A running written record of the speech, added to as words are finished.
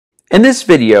In this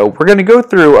video, we're going to go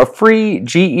through a free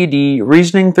GED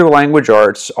Reasoning Through Language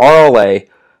Arts RLA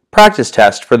practice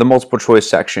test for the multiple choice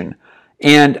section.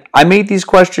 And I made these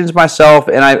questions myself,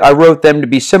 and I wrote them to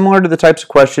be similar to the types of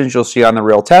questions you'll see on the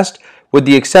real test, with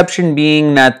the exception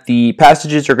being that the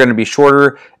passages are going to be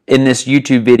shorter in this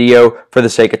YouTube video for the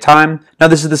sake of time. Now,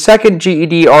 this is the second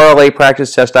GED RLA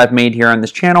practice test I've made here on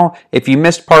this channel. If you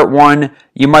missed part one,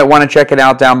 you might want to check it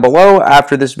out down below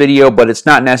after this video, but it's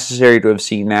not necessary to have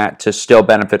seen that to still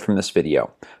benefit from this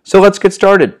video. So let's get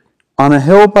started. On a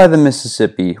hill by the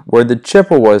Mississippi, where the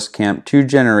Chippewas camped 2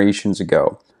 generations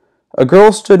ago, a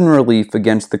girl stood in relief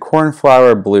against the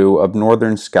cornflower blue of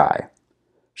northern sky.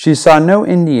 She saw no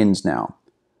Indians now.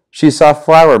 She saw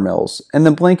flour mills and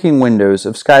the blinking windows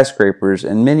of skyscrapers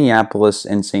in Minneapolis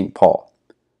and St. Paul.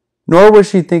 Nor was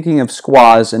she thinking of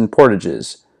squaws and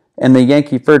portages and the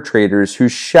Yankee fur traders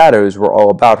whose shadows were all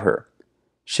about her.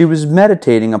 She was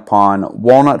meditating upon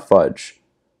walnut fudge,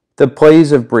 the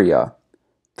plays of Brea,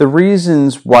 the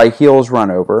reasons why heels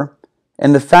run over,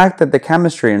 and the fact that the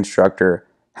chemistry instructor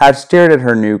had stared at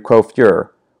her new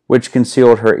coiffure, which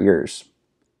concealed her ears.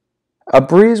 A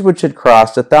breeze which had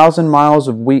crossed 1,000 miles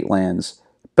of wheatlands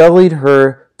bellied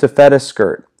her taffeta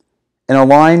skirt, in a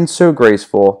line so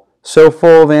graceful, so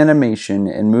full of animation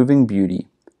and moving beauty,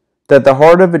 that the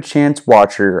heart of a chance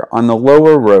watcher on the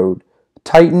lower road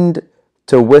tightened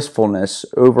to wistfulness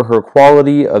over her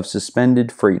quality of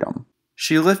suspended freedom.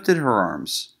 She lifted her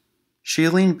arms. She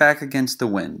leaned back against the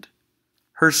wind.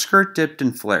 Her skirt dipped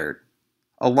and flared.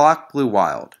 A lock blew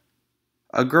wild.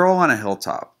 A girl on a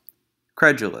hilltop,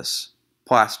 credulous,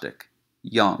 plastic,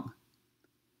 young,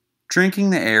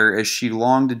 drinking the air as she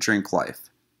longed to drink life,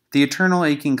 the eternal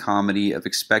aching comedy of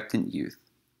expectant youth.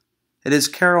 It is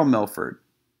Carol Milford,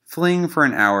 fleeing for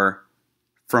an hour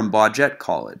from Blodgett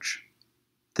College.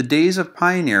 The days of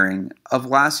pioneering, of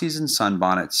lassies in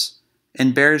sunbonnets,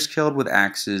 and bears killed with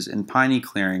axes in piney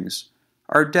clearings,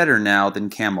 are deader now than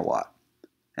Camelot,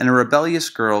 and a rebellious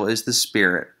girl is the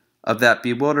spirit of that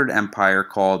bewildered empire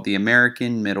called the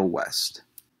American Middle West.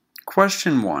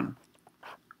 Question 1.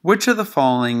 Which of the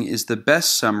following is the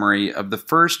best summary of the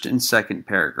first and second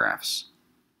paragraphs?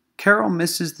 Carol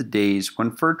misses the days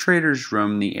when fur traders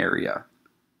roamed the area.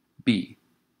 B.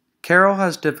 Carol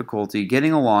has difficulty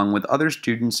getting along with other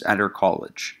students at her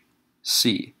college.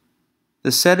 C.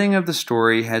 The setting of the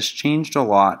story has changed a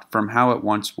lot from how it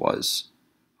once was.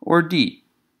 Or D.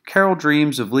 Carol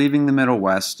dreams of leaving the Middle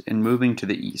West and moving to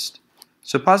the East.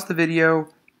 So pause the video,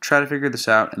 try to figure this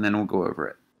out, and then we'll go over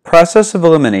it. Process of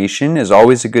elimination is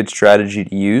always a good strategy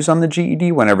to use on the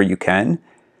GED whenever you can.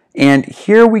 And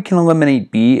here we can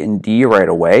eliminate B and D right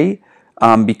away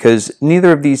because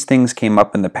neither of these things came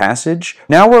up in the passage.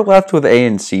 Now we're left with A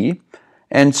and C.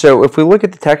 And so if we look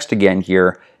at the text again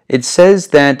here, it says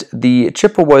that the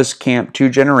Chippewas camped 2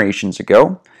 generations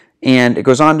ago. And it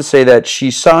goes on to say that she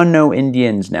saw no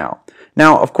Indians now.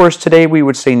 Now, of course, today we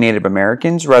would say Native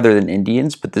Americans rather than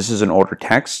Indians, but this is an older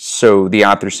text, so the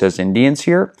author says Indians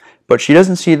here. But she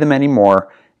doesn't see them anymore,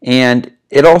 and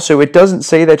it doesn't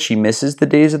say that she misses the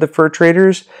days of the fur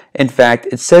traders. In fact,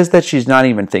 it says that she's not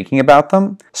even thinking about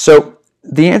them. So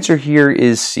the answer here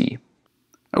is C.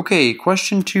 Okay,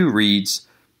 question 2 reads,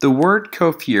 the word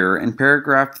coiffure in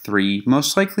paragraph 3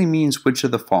 most likely means which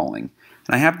of the following?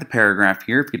 And I have the paragraph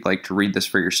here if you'd like to read this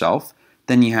for yourself.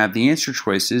 Then you have the answer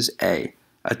choices: A,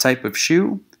 a type of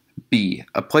shoe; B,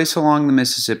 a place along the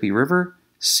Mississippi River;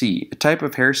 C, a type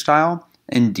of hairstyle;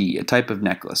 and D, a type of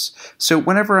necklace. So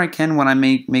whenever I can, when I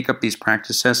make up these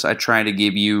practice tests, I try to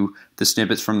give you the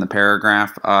snippets from the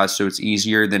paragraph so it's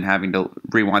easier than having to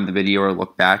rewind the video or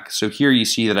look back. So here you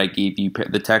see that I gave you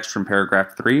the text from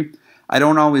paragraph 3. I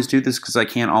don't always do this because I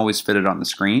can't always fit it on the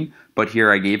screen, but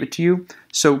here I gave it to you.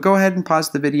 So go ahead and pause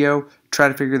the video, try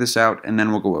to figure this out, and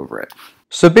then we'll go over it.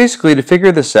 So basically, to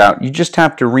figure this out, you just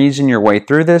have to reason your way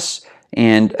through this.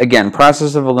 And again,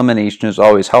 process of elimination is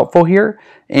always helpful here.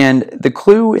 And the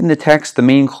clue in the text, the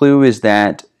main clue is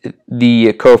that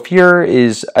the coiffure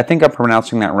is, I think I'm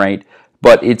pronouncing that right,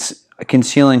 but it's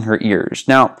concealing her ears.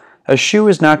 Now, a shoe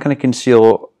is not going to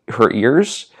conceal her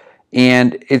ears.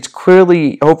 And it's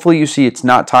clearly, hopefully you see it's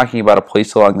not talking about a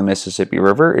place along the Mississippi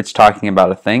River. It's talking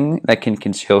about a thing that can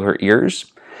conceal her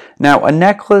ears. Now, a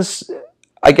necklace,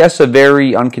 I guess a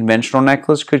very unconventional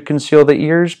necklace could conceal the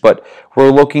ears, but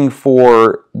we're looking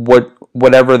for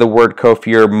whatever the word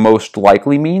coiffure most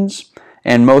likely means.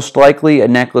 And most likely a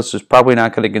necklace is probably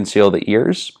not going to conceal the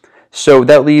ears. So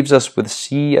that leaves us with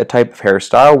C, a type of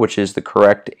hairstyle, which is the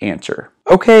correct answer.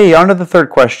 Okay, on to the third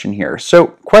question here. So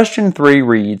question 3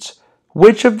 reads,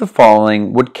 which of the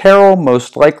following would Carol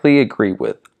most likely agree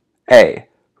with? A,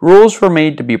 rules were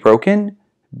made to be broken.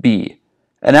 B.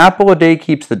 An apple a day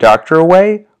keeps the doctor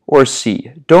away, or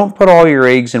C. Don't put all your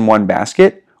eggs in one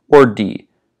basket, or D.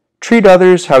 Treat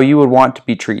others how you would want to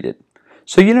be treated.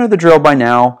 So you know the drill by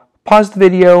now. Pause the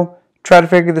video, try to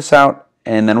figure this out,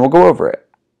 and then we'll go over it.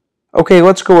 Okay,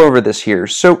 let's go over this here.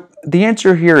 So the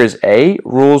answer here is A.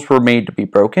 Rules were made to be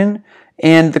broken.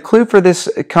 And the clue for this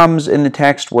comes in the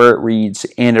text where it reads,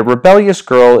 and a rebellious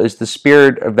girl is the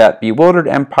spirit of that bewildered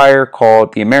empire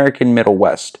called the American Middle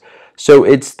West. So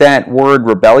it's that word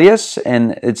rebellious,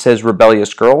 and it says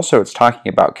rebellious girl, so it's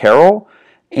talking about Carol.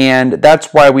 And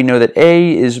that's why we know that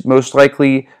A is most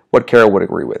likely what Carol would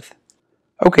agree with.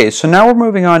 Okay, so now we're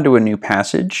moving on to a new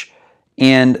passage.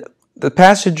 And the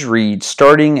passage reads,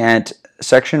 starting at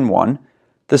section 1,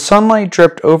 the sunlight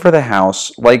dripped over the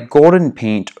house like golden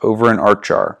paint over an art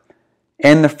jar,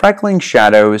 and the freckling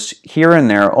shadows here and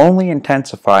there only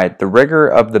intensified the rigor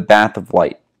of the bath of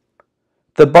light.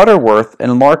 The Butterworth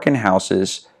and Larkin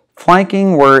houses,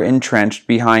 flanking, were entrenched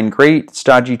behind great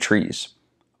stodgy trees.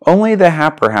 Only the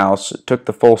Happer house took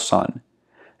the full sun,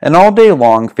 and all day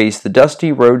long faced the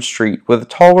dusty road street with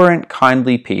tolerant,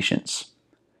 kindly patience.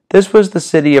 This was the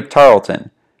city of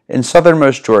Tarleton, in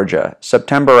southernmost Georgia,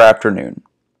 September afternoon.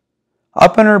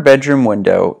 Up in her bedroom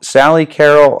window, Sally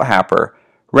Carol Happer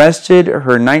rested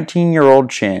her 19-year-old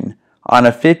chin on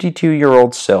a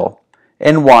 52-year-old sill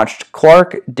and watched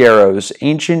Clark Darrow's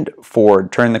ancient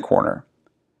Ford turn the corner.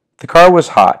 The car was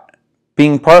hot.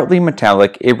 Being partly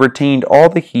metallic, it retained all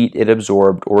the heat it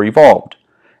absorbed or evolved,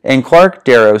 and Clark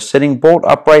Darrow, sitting bolt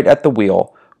upright at the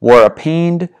wheel, wore a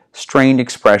pained, strained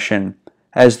expression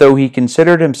as though he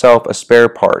considered himself a spare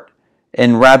part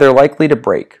and rather likely to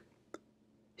break.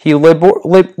 He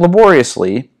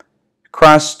laboriously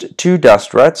crossed 2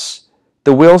 dust ruts,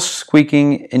 the wheels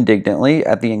squeaking indignantly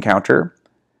at the encounter,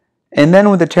 and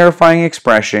then with a terrifying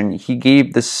expression, he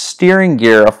gave the steering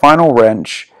gear a final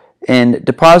wrench and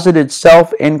deposited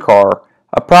self and car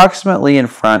approximately in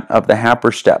front of the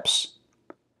Happer steps.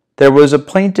 There was a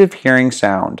plaintive hearing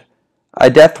sound, a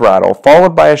death rattle,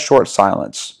 followed by a short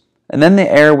silence, and then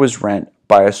the air was rent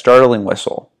by a startling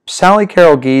whistle. Sally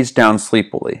Carol gazed down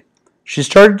sleepily. She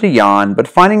started to yawn, but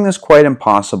finding this quite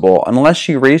impossible unless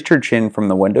she raised her chin from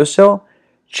the windowsill,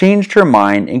 changed her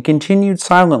mind and continued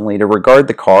silently to regard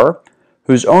the car,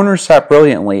 whose owner sat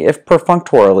brilliantly, if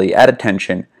perfunctorily, at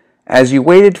attention, as he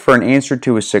waited for an answer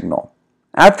to his signal.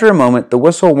 After a moment, the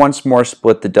whistle once more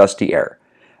split the dusty air.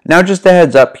 Now just a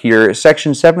heads up here,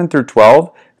 section 7 through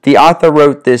 12, the author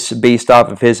wrote this based off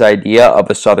of his idea of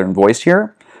a southern voice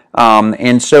here,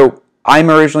 and so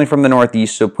I'm originally from the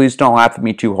Northeast, so please don't laugh at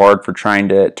me too hard for trying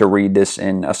to read this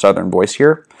in a southern voice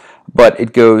here. But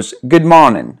it goes, good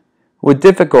morning. With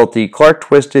difficulty, Clark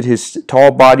twisted his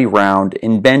tall body round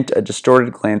and bent a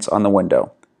distorted glance on the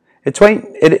window. It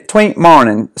twain't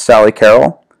morning, Sally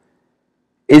Carol.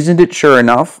 Isn't it sure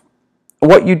enough?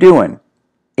 What you doing?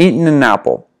 Eating an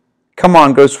apple. Come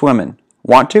on, go swimming.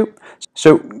 Want to?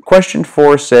 So question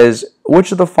 4 says,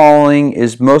 which of the following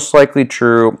is most likely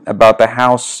true about the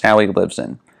house Sally lives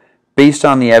in, based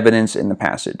on the evidence in the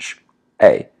passage?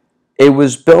 A. It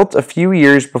was built a few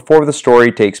years before the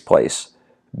story takes place.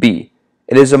 B.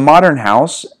 It is a modern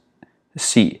house.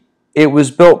 C. It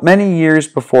was built many years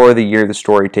before the year the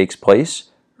story takes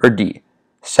place. Or D.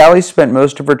 Sally spent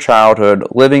most of her childhood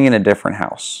living in a different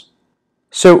house.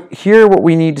 So here what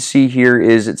we need to see here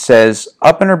is it says,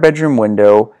 up in her bedroom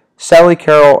window, Sally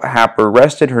Carol Happer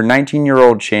rested her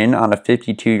 19-year-old chin on a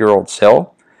 52-year-old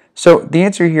sill. So the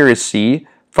answer here is C.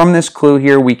 From this clue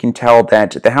here, we can tell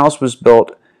that the house was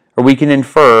built, or we can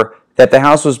infer that the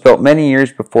house was built many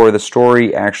years before the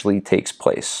story actually takes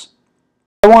place.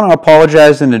 I want to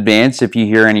apologize in advance if you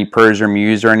hear any purrs or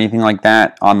mews or anything like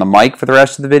that on the mic for the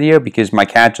rest of the video, because my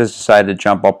cat just decided to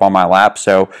jump up on my lap,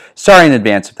 so sorry in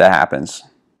advance if that happens.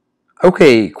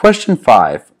 Okay, question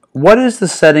 5. What is the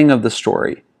setting of the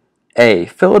story? A.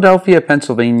 Philadelphia,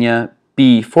 Pennsylvania.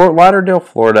 B. Fort Lauderdale,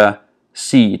 Florida.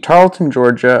 C. Tarleton,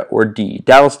 Georgia. Or D.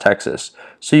 Dallas, Texas.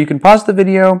 So you can pause the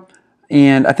video,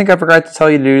 and I think I forgot to tell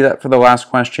you to do that for the last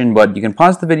question, but you can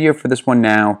pause the video for this one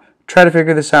now, try to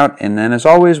figure this out, and then as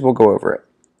always, we'll go over it.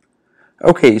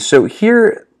 Okay, so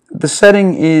here the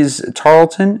setting is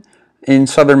Tarleton in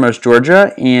southernmost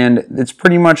Georgia, and it's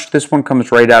pretty much, this one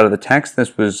comes right out of the text.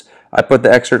 I put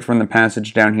the excerpt from the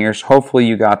passage down here, so hopefully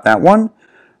you got that one.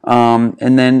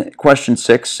 And then question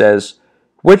 6 says,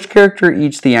 which character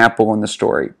eats the apple in the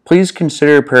story? Please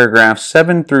consider paragraphs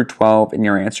 7 through 12 in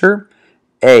your answer.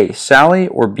 A. Sally,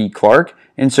 or B. Clark.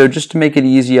 And so just to make it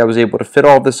easy, I was able to fit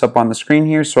all this up on the screen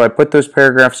here, so I put those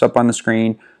paragraphs up on the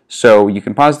screen so you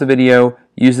can pause the video,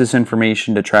 use this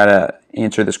information to try to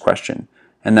answer this question.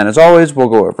 And then as always, we'll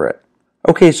go over it.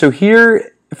 Okay, so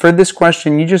here for this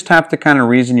question, you just have to kind of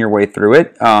reason your way through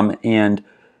it. And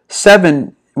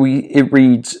 7, it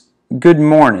reads, good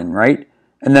morning, right?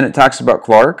 And then it talks about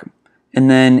Clark. And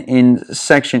then in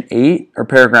section 8, or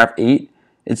paragraph 8,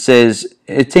 it says,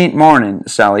 it ain't morning,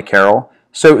 Sally Carroll.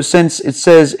 So since it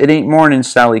says it ain't morning,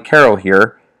 Sally Carroll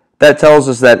here, that tells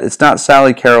us that it's not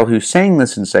Sally Carroll who sang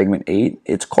this in segment 8,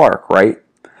 it's Clark, right?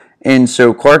 And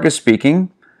so Clark is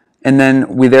speaking, and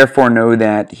then we therefore know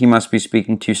that he must be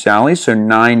speaking to Sally, so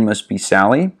 9 must be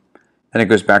Sally. Then it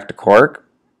goes back to Clark,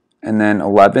 and then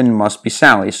 11 must be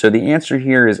Sally. So the answer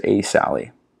here is A,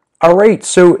 Sally. All right,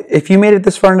 so if you made it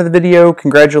this far into the video,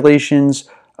 congratulations.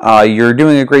 You're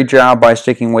doing a great job by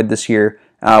sticking with this here.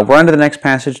 We're on to the next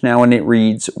passage now, and it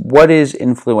reads, what is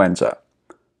influenza?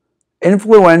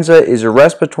 Influenza is a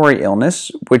respiratory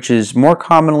illness, which is more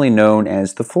commonly known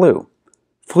as the flu.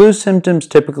 Flu symptoms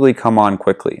typically come on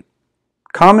quickly.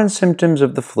 Common symptoms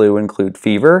of the flu include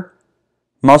fever,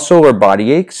 muscle or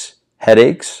body aches,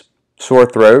 headaches, sore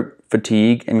throat,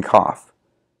 fatigue, and cough.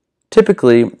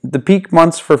 Typically, the peak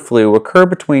months for flu occur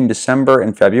between December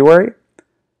and February.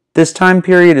 This time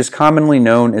period is commonly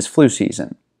known as flu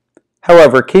season.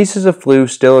 However, cases of flu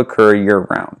still occur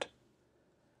year-round.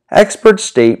 Experts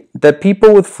state that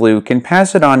people with flu can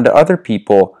pass it on to other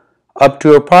people up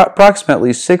to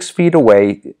approximately 6 feet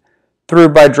away through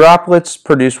by droplets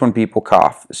produced when people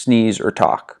cough, sneeze, or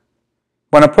talk.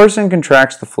 When a person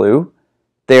contracts the flu,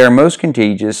 they are most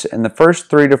contagious in the first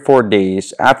 3 to 4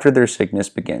 days after their sickness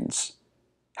begins.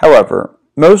 However,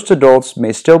 most adults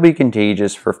may still be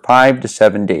contagious for 5 to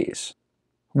 7 days.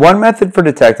 One method for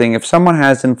detecting if someone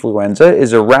has influenza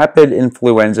is a rapid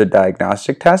influenza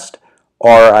diagnostic test,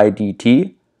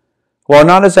 RIDT. While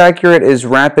not as accurate as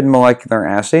rapid molecular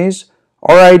assays,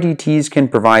 RIDTs can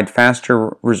provide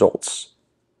faster results.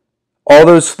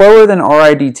 Although slower than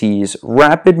RIDTs,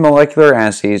 rapid molecular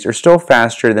assays are still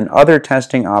faster than other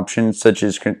testing options such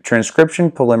as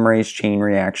transcription polymerase chain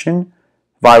reaction,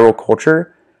 viral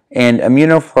culture, and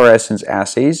immunofluorescence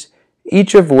assays,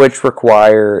 each of which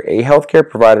require a healthcare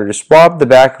provider to swab the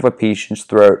back of a patient's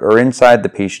throat or inside the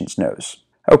patient's nose.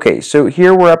 Okay, so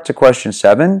here we're up to question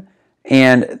 7,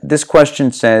 and this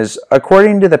question says,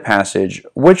 according to the passage,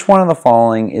 which one of the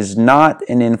following is not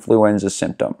an influenza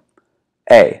symptom?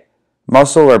 A,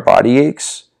 muscle or body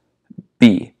aches,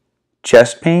 B,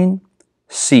 chest pain,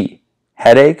 C,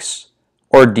 headaches,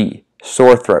 or D,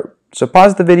 sore throat. So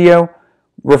pause the video,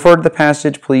 refer to the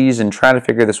passage please, and try to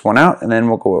figure this one out, and then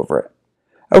we'll go over it.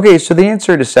 Okay, so the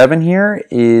answer to 7 here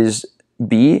is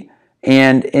B.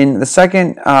 And in the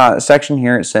second section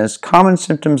here, it says common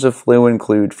symptoms of flu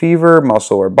include fever,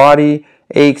 muscle or body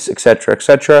aches, etc.,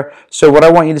 etc. So what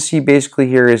I want you to see basically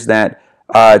here is that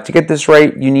to get this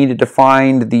right, you needed to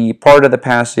find the part of the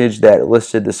passage that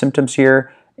listed the symptoms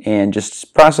here and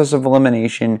just process of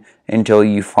elimination until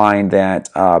you find that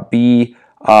B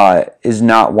is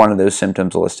not one of those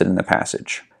symptoms listed in the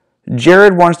passage.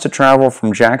 Jared wants to travel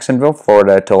from Jacksonville,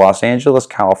 Florida to Los Angeles,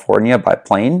 California by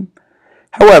plane.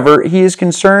 However, he is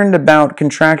concerned about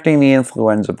contracting the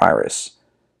influenza virus.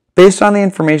 Based on the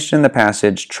information in the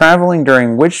passage, traveling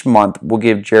during which month will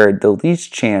give Jared the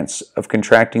least chance of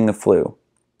contracting the flu?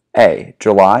 A,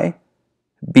 July,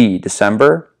 B,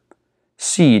 December,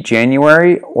 C,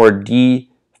 January, or D,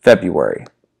 February?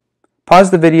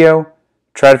 Pause the video,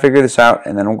 try to figure this out,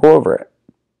 and then we'll go over it.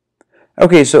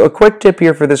 Okay, so a quick tip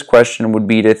here for this question would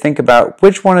be to think about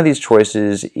which one of these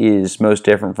choices is most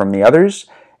different from the others.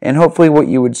 And hopefully what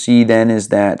you would see then is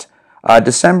that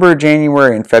December,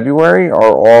 January, and February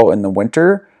are all in the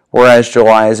winter, whereas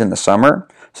July is in the summer.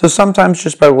 So sometimes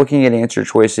just by looking at answer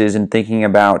choices and thinking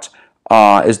about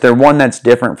is there one that's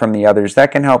different from the others,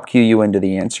 that can help cue you into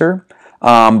the answer.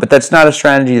 But that's not a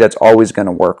strategy that's always going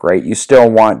to work, right? You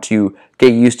still want to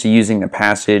get used to using the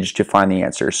passage to find the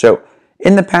answer. So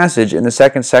in the passage, in the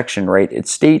second section, right, it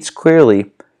states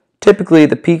clearly, typically,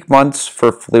 the peak months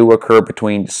for flu occur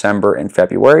between December and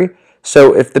February.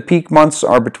 So if the peak months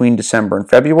are between December and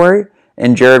February,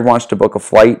 and Jared wants to book a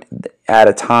flight at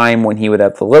a time when he would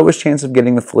have the lowest chance of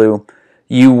getting the flu,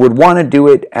 you would want to do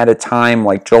it at a time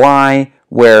like July,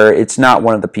 where it's not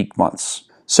one of the peak months.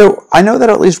 So I know that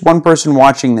at least one person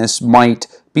watching this might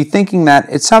be thinking that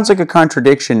it sounds like a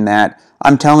contradiction that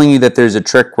I'm telling you that there's a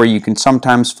trick where you can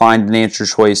sometimes find an answer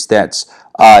choice that's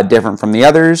different from the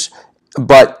others,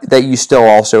 but that you still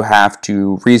also have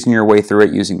to reason your way through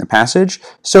it using the passage.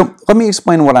 So let me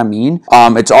explain what I mean.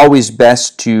 It's always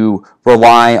best to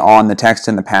rely on the text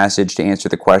in the passage to answer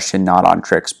the question, not on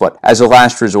tricks, but as a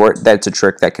last resort, that's a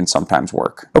trick that can sometimes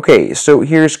work. Okay, so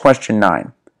here's question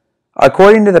 9.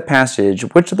 According to the passage,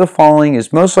 which of the following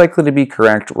is most likely to be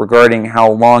correct regarding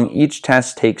how long each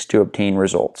test takes to obtain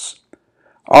results?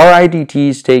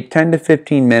 RIDTs take 10 to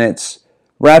 15 minutes,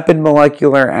 rapid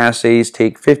molecular assays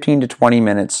take 15 to 20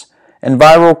 minutes, and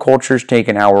viral cultures take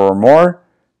an hour or more.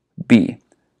 B.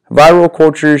 Viral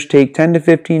cultures take 10 to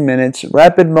 15 minutes,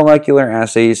 rapid molecular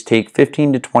assays take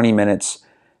 15 to 20 minutes,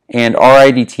 and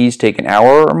RIDTs take an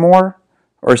hour or more.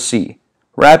 Or C.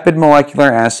 Rapid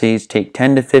molecular assays take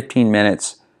 10 to 15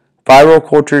 minutes, viral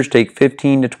cultures take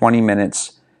 15 to 20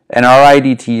 minutes, and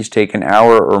RIDTs take an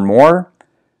hour or more.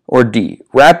 Or D.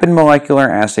 Rapid molecular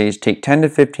assays take 10 to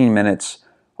 15 minutes,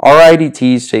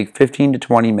 RIDTs take 15 to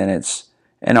 20 minutes,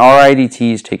 and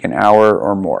RIDTs take an hour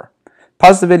or more.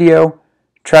 Pause the video,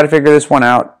 try to figure this one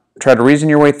out, try to reason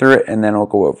your way through it, and then we'll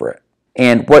go over it.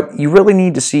 And what you really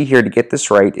need to see here to get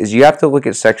this right is you have to look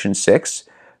at section 6,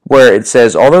 where it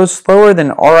says, although slower than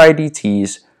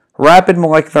RIDTs, rapid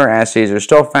molecular assays are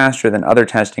still faster than other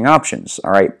testing options.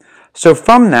 All right. So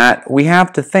from that, we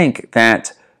have to think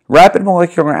that rapid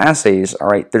molecular assays, all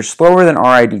right, they're slower than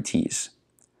RIDTs,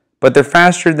 but they're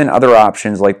faster than other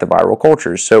options like the viral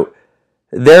cultures. So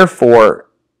therefore,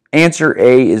 answer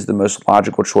A is the most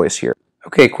logical choice here.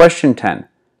 Okay, question 10.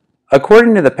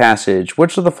 According to the passage,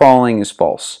 which of the following is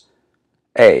false?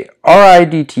 A.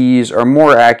 RIDTs are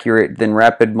more accurate than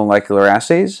rapid molecular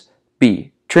assays.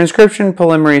 B. Transcription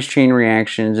polymerase chain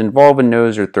reactions involve a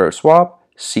nose or throat swab.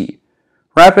 C.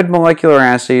 Rapid molecular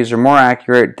assays are more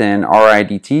accurate than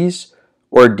RIDTs.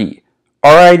 Or D.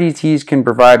 RIDTs can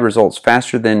provide results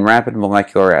faster than rapid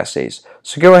molecular assays.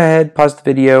 So go ahead, pause the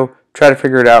video, try to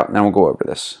figure it out, and then we'll go over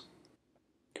this.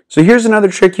 So here's another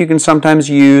trick you can sometimes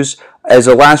use as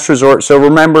a last resort. So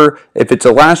remember, if it's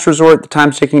a last resort, the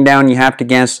time's ticking down, you have to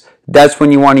guess, that's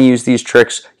when you want to use these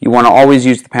tricks. You want to always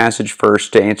use the passage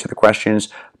first to answer the questions.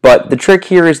 But the trick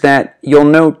here is that you'll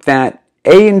note that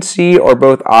A and C are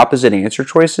both opposite answer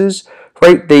choices,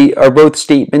 right? They are both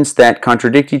statements that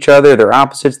contradict each other. They're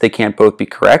opposites. They can't both be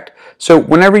correct. So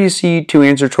whenever you see two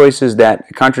answer choices that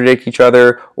contradict each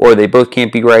other or they both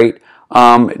can't be right,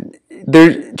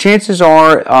 chances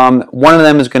are one of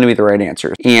them is going to be the right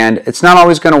answer. And it's not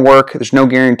always going to work. There's no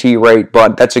guarantee, right?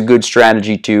 But that's a good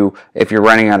strategy too if you're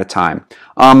running out of time.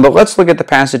 But let's look at the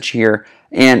passage here.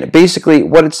 And basically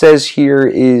what it says here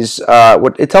is,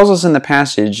 what it tells us in the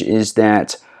passage is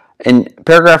that in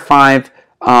paragraph 5,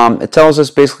 it tells us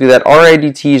basically that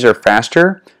RIDTs are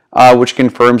faster, which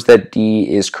confirms that D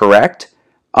is correct.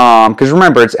 Because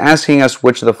remember, it's asking us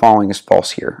which of the following is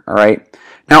false here, all right?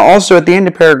 Now also at the end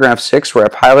of paragraph 6, where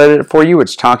I've highlighted it for you,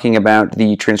 it's talking about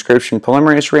the transcription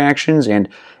polymerase reactions, and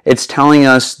it's telling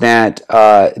us that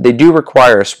they do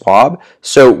require a swab,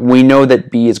 so we know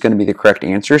that B is going to be the correct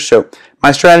answer. So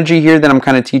my strategy here that I'm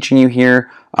kind of teaching you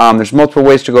here, there's multiple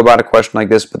ways to go about a question like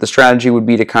this, but the strategy would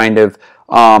be to kind of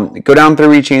go down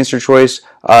through each answer choice,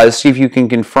 see if you can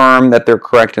confirm that they're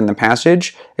correct in the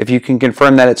passage. If you can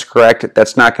confirm that it's correct,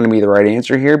 that's not going to be the right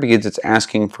answer here because it's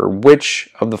asking for which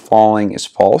of the following is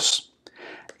false.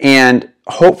 And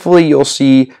hopefully you'll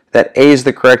see that A is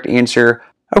the correct answer.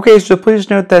 Okay, so please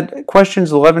note that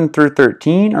questions 11 through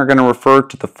 13 are going to refer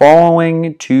to the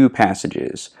following two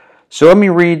passages. So let me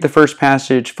read the first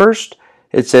passage first.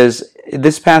 It says,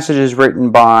 this passage is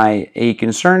written by a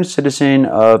concerned citizen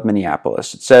of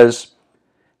Minneapolis. It says,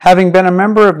 having been a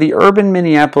member of the urban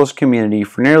Minneapolis community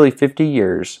for nearly 50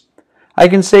 years, I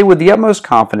can say with the utmost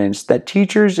confidence that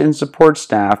teachers and support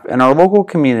staff in our local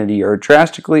community are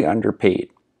drastically underpaid.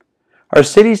 Our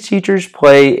city's teachers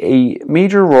play a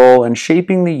major role in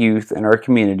shaping the youth in our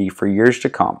community for years to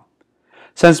come.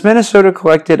 Since Minnesota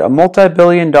collected a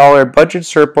multi-billion-dollar budget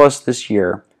surplus this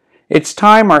year, it's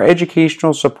time our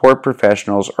educational support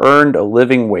professionals earned a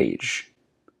living wage.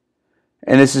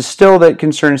 And this is still that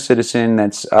concerned citizen.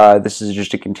 This is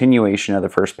just a continuation of the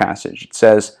first passage. It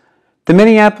says, the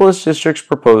Minneapolis District's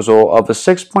proposal of a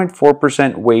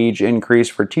 6.4% wage increase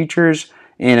for teachers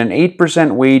and an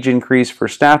 8% wage increase for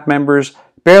staff members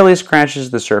barely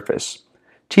scratches the surface.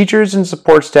 Teachers and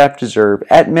support staff deserve,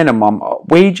 at minimum,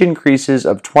 wage increases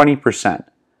of 20%.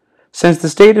 Since the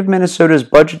state of Minnesota's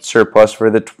budget surplus for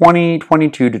the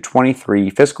 2022 to 23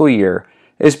 fiscal year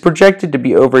is projected to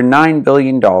be over $9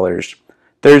 billion,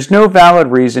 there is no valid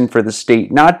reason for the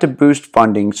state not to boost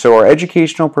funding so our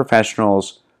educational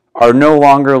professionals are no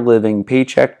longer living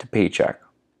paycheck to paycheck.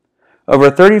 Over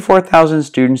 34,000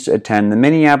 students attend the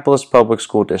Minneapolis Public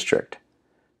School District.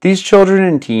 These children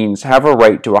and teens have a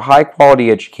right to a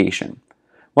high-quality education.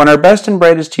 When our best and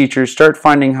brightest teachers start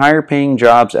finding higher-paying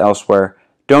jobs elsewhere,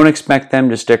 don't expect them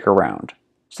to stick around.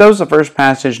 So that was the first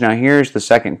passage. Now here's the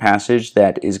second passage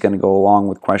that is going to go along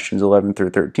with questions 11 through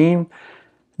 13.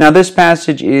 Now, this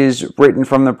passage is written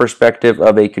from the perspective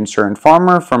of a concerned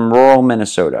farmer from rural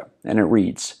Minnesota, and it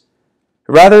reads,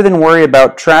 "Rather than worry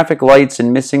about traffic lights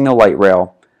and missing the light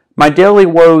rail, my daily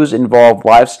woes involve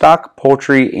livestock,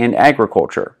 poultry, and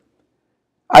agriculture.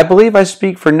 I believe I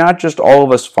speak for not just all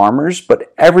of us farmers,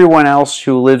 but everyone else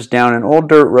who lives down an old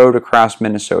dirt road across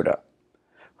Minnesota.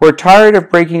 We're tired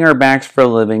of breaking our backs for a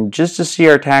living just to see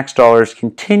our tax dollars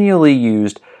continually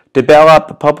used to bail out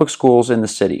the public schools in the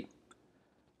city.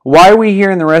 Why we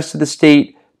here in the rest of the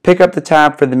state pick up the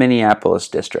tab for the Minneapolis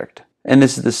district." And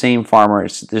this is the same farmer,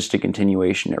 it's just a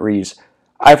continuation. It reads,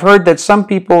 "I've heard that some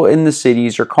people in the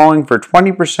cities are calling for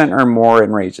 20% or more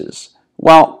in raises.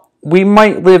 Well, we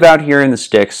might live out here in the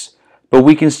sticks, but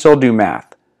we can still do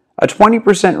math. A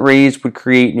 20% raise would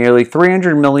create nearly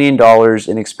 $300 million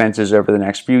in expenses over the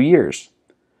next few years.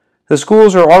 The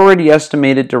schools are already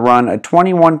estimated to run a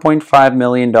 $21.5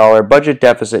 million budget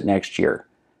deficit next year,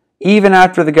 even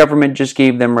after the government just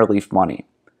gave them relief money.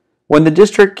 When the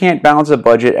district can't balance a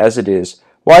budget as it is,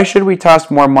 why should we toss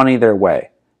more money their way?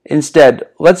 Instead,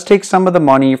 let's take some of the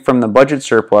money from the budget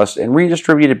surplus and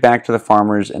redistribute it back to the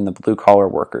farmers and the blue-collar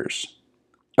workers."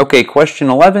 Okay,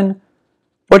 question 11.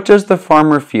 What does the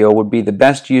farmer feel would be the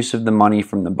best use of the money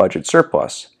from the budget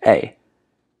surplus? A.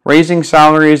 Raising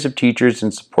salaries of teachers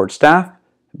and support staff.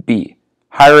 B.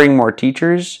 Hiring more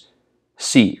teachers.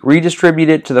 C. Redistribute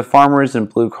it to the farmers and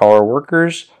blue-collar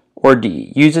workers. Or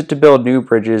D. Use it to build new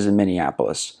bridges in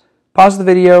Minneapolis. Pause the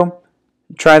video,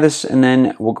 try this, and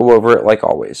then we'll go over it like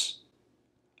always.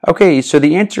 Okay, so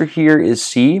the answer here is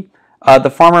C. The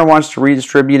farmer wants to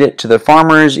redistribute it to the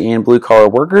farmers and blue-collar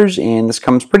workers, and this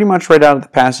comes pretty much right out of the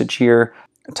passage here.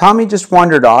 Tommy just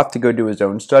wandered off to go do his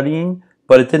own studying,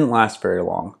 but it didn't last very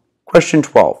long. Question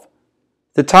 12.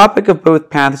 The topic of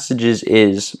both passages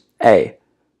is A.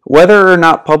 Whether or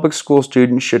not public school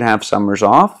students should have summers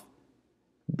off.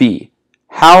 B.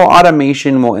 How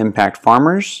automation will impact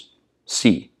farmers.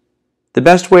 C. The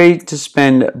best way to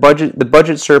spend the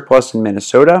budget surplus in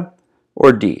Minnesota.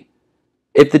 Or D.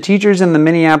 If the teachers in the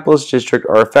Minneapolis district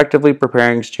are effectively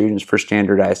preparing students for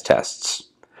standardized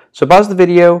tests. So pause the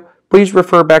video, please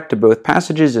refer back to both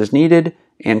passages as needed,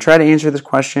 and try to answer this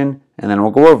question, and then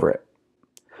we'll go over it.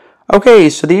 Okay,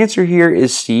 so the answer here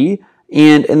is C,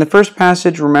 and in the first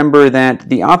passage, remember that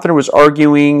the author was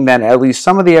arguing that at least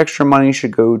some of the extra money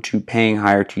should go to paying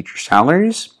higher teacher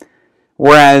salaries,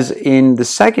 whereas in the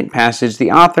second passage,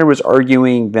 the author was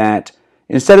arguing that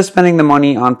instead of spending the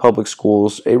money on public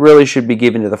schools, it really should be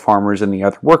given to the farmers and the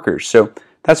other workers. So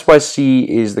that's why C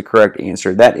is the correct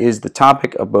answer. That is the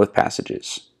topic of both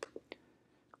passages.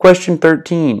 Question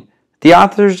 13. The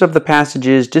authors of the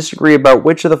passages disagree about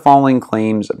which of the following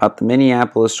claims about the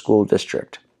Minneapolis School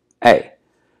District. A.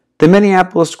 The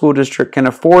Minneapolis School District can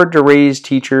afford to raise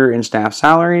teacher and staff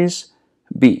salaries.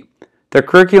 B. Their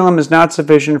curriculum is not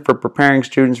sufficient for preparing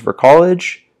students for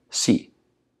college. C.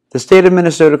 The state of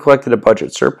Minnesota collected a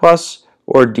budget surplus.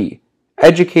 Or D.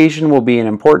 Education will be an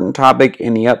important topic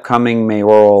in the upcoming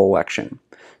mayoral election.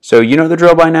 So you know the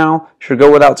drill by now. Should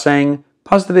go without saying.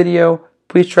 Pause the video.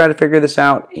 Please try to figure this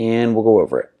out, and we'll go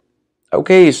over it.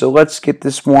 Okay, so let's get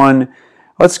this one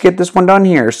done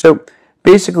here. So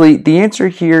basically, the answer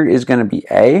here is going to be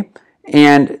A.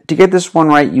 And to get this one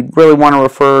right, you'd really want to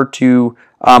refer to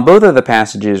both of the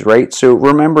passages, right? So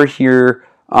remember here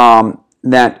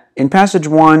that in passage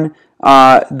 1,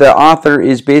 the author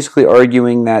is basically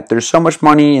arguing that there's so much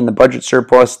money in the budget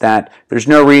surplus that there's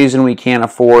no reason we can't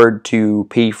afford to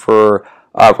pay for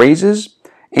raises.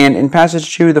 And in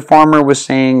passage 2, the farmer was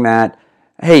saying that,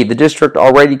 hey, the district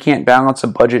already can't balance a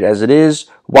budget as it is.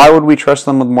 Why would we trust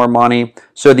them with more money?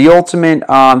 So the ultimate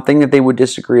thing that they would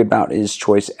disagree about is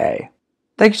choice A.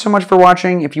 Thank you so much for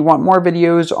watching. If you want more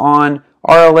videos on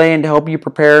RLA and to help you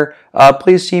prepare,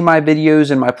 please see my videos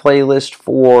in my playlist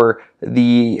for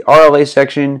the RLA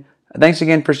section. Thanks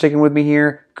again for sticking with me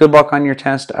here. Good luck on your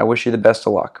test. I wish you the best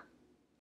of luck.